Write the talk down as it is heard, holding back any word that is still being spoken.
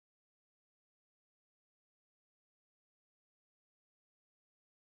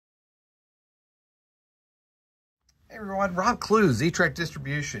Hey everyone, Rob Clue, Z-Trek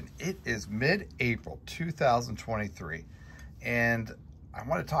Distribution. It is mid-April 2023, and I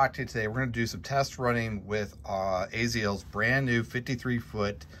want to talk to you today. We're going to do some test running with AZL's brand new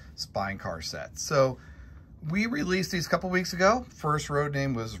 53-foot spine car set. So we released these a couple weeks ago. First road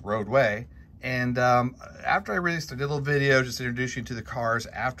name was Roadway, and after I released, I did a little video just introducing you to the cars.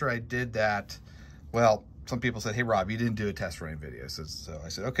 After I did that, well, some people said, hey Rob, you didn't do a test running video. So I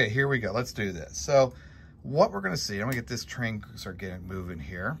said, okay, here we go, let's do this. So what we're going to see, I'm going to get this train start getting moving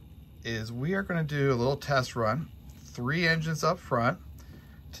here, is we are going to do a little test run, 3 engines up front.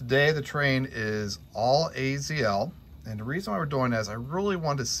 Today the train is all AZL, and the reason why we're doing that is I really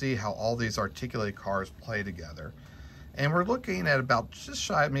want to see how all these articulated cars play together. And we're looking at about just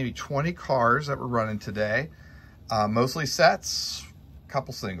shy of maybe 20 cars that we're running today, mostly sets, a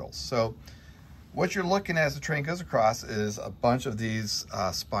couple singles. So what you're looking at as the train goes across is a bunch of these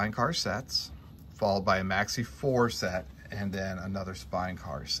spine car sets, followed by a MAXI 4 set, and then another spine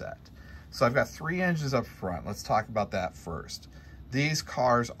car set. So I've got 3 engines up front. Let's talk about that first. These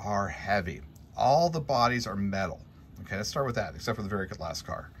cars are heavy. All the bodies are metal. Okay, let's start with that, except for the very last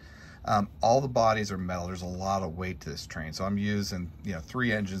car. All the bodies are metal. There's a lot of weight to this train, so I'm using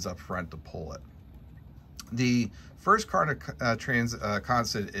 3 engines up front to pull it. The first car to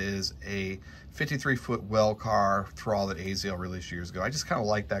transit is a 53-foot well car throttle that AZL released years ago. I just kind of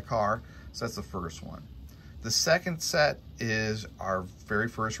like that car, so that's the first one. The second set is our very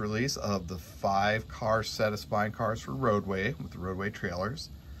first release of the 5-car set of spine cars for Roadway with the Roadway trailers.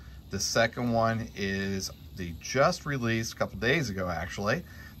 The second one is the just released, a couple days ago actually,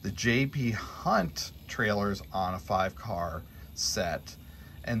 the JP Hunt trailers on a 5-car set.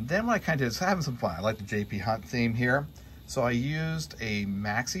 And then what I kind of did is having some fun. I like the JP Hunt theme here. So I used a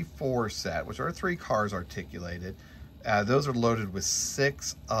MAXI 4 set, which are 3 cars articulated. Those are loaded with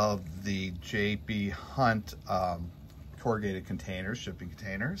 6 of the JP Hunt corrugated containers, shipping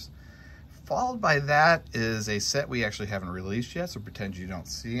containers. Followed by that is a set we actually haven't released yet, so pretend you don't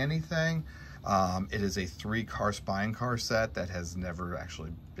see anything. It is a 3-car spine car set that has never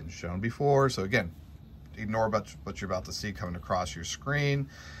actually been shown before. So again, ignore what you're about to see coming across your screen.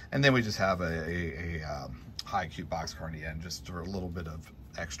 And then we just have a high cube box car in the end, just for a little bit of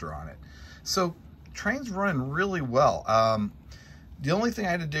extra on it. So train's running really well. The only thing I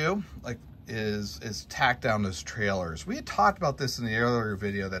had to do is tack down those trailers. We had talked about this in the earlier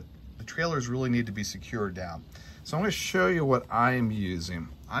video that the trailers really need to be secured down. So I'm going to show you what I'm using.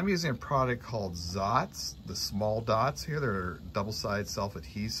 I'm using a product called Zots, the small dots here. They're double-sided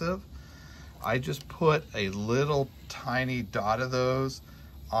self-adhesive. I just put a little tiny dot of those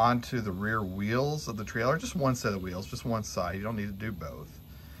onto the rear wheels of the trailer, just one set of wheels, just one side. You don't need to do both.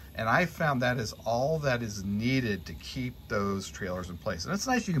 And I found that is all that is needed to keep those trailers in place. And it's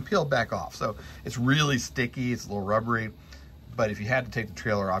nice, you can peel it back off. So it's really sticky, it's a little rubbery, but if you had to take the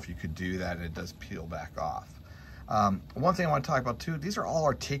trailer off, you could do that, and it does peel back off. One thing I want to talk about too, these are all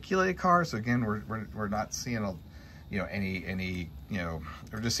articulated cars. So again, we're not seeing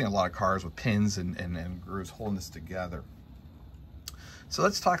we're just seeing a lot of cars with pins and grooves holding this together. So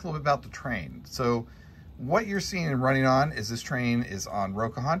let's talk a little bit about the train. So what you're seeing and running on is this train is on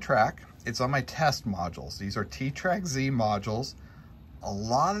Rokahan track. It's on my test modules. These are T-Track Z modules. A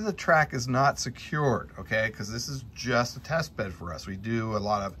lot of the track is not secured, okay? Because this is just a test bed for us. We do a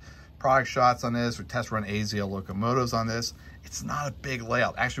lot of product shots on this. We test run AZL locomotives on this. It's not a big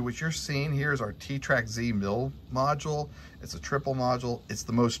layout. Actually, what you're seeing here is our T-Track Z mill module. It's a triple module. It's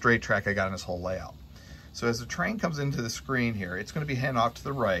the most straight track I got in this whole layout. So as the train comes into the screen here, it's going to be heading off to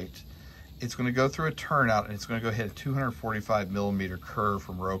the right. It's going to go through a turnout, and it's going to go hit a 245 millimeter curve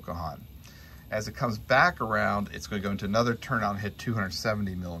from Rokahan. As it comes back around, it's going to go into another turnout and hit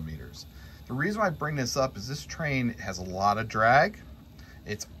 270 millimeters. The reason why I bring this up is this train has a lot of drag.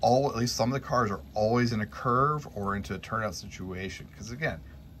 It's at least some of the cars are always in a curve or into a turnout situation. Because again,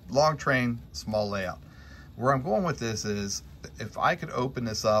 long train, small layout. Where I'm going with this is, if I could open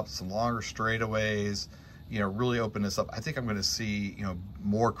this up, some longer straightaways, really open this up, I think I'm going to see,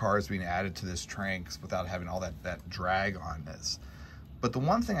 more cars being added to this train without having all that drag on this. But the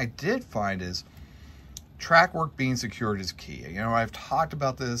one thing I did find is track work being secured is key. I've talked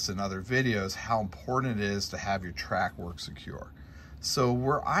about this in other videos, how important it is to have your track work secure. So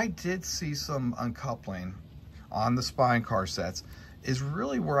where I did see some uncoupling on the spine car sets is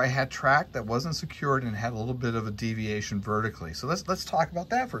really where I had track that wasn't secured and had a little bit of a deviation vertically. So let's talk about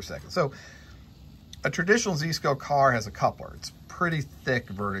that for a second. So a traditional Z-scale car has a coupler. It's pretty thick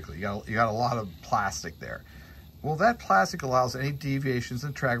vertically. You got a lot of plastic there. Well, that plastic allows any deviations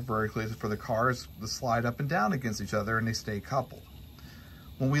in track vertically for the cars to slide up and down against each other, and they stay coupled.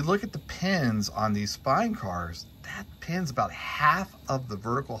 When we look at the pins on these spine cars, that pin's about half of the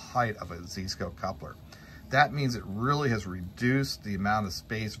vertical height of a Z-scale coupler. That means it really has reduced the amount of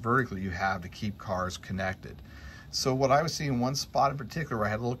space vertically you have to keep cars connected. So what I was seeing, one spot in particular where I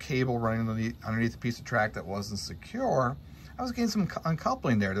had a little cable running underneath a piece of track that wasn't secure, I was getting some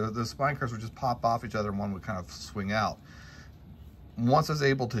uncoupling there. The spine cars would just pop off each other and one would kind of swing out. Once I was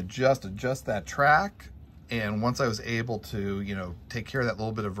able to adjust that track, and once I was able to, you know, take care of that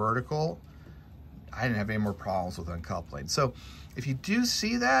little bit of vertical, I didn't have any more problems with uncoupling. So if you do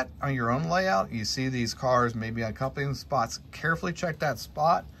see that on your own layout, you see these cars maybe uncoupling spots, carefully check that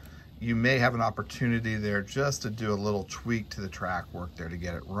spot. You may have an opportunity there just to do a little tweak to the track work there to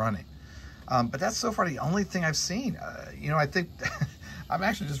get it running. But that's so far the only thing I've seen. You know, I think I'm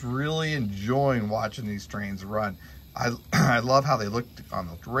actually just really enjoying watching these trains run. I love how they look on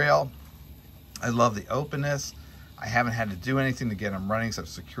the rail. I love the openness. I haven't had to do anything to get them running except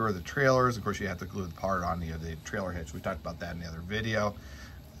secure the trailers. Of course, you have to glue the part on the trailer hitch. We talked about that in the other video.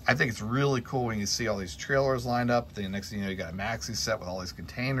 I think it's really cool when you see all these trailers lined up. The next thing you know, you got a MAXI set with all these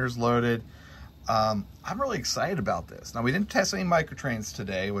containers loaded. I'm really excited about this. Now, we didn't test any microtrains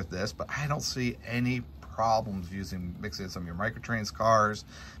today with this, but I don't see any problems mixing some of your microtrains cars,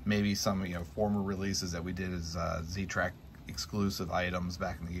 maybe some, you know, former releases that we did as Z-Track exclusive items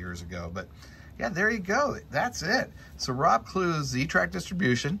back in the years ago. But yeah, there you go. That's it. So Rob Clue's Z-Track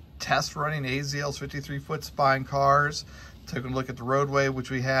distribution, test running AZL's 53-foot spine cars, taking a look at the roadway, which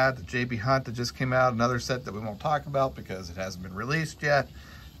we had, the JB Hunt that just came out, another set that we won't talk about because it hasn't been released yet.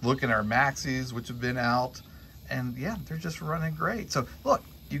 Looking at our Maxis, which have been out, and yeah, they're just running great. So look,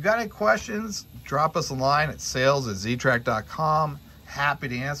 you got any questions, drop us a line at sales@ztrack.com. Happy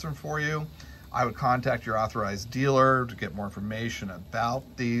to answer them for you. I would contact your authorized dealer to get more information about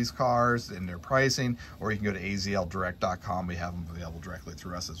these cars and their pricing, or you can go to azldirect.com. We have them available directly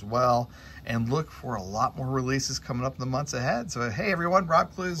through us as well. And look for a lot more releases coming up in the months ahead. So hey everyone,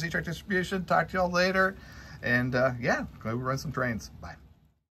 Rob Clue, Z-Track Distribution. Talk to y'all later. And yeah, go run some trains. Bye.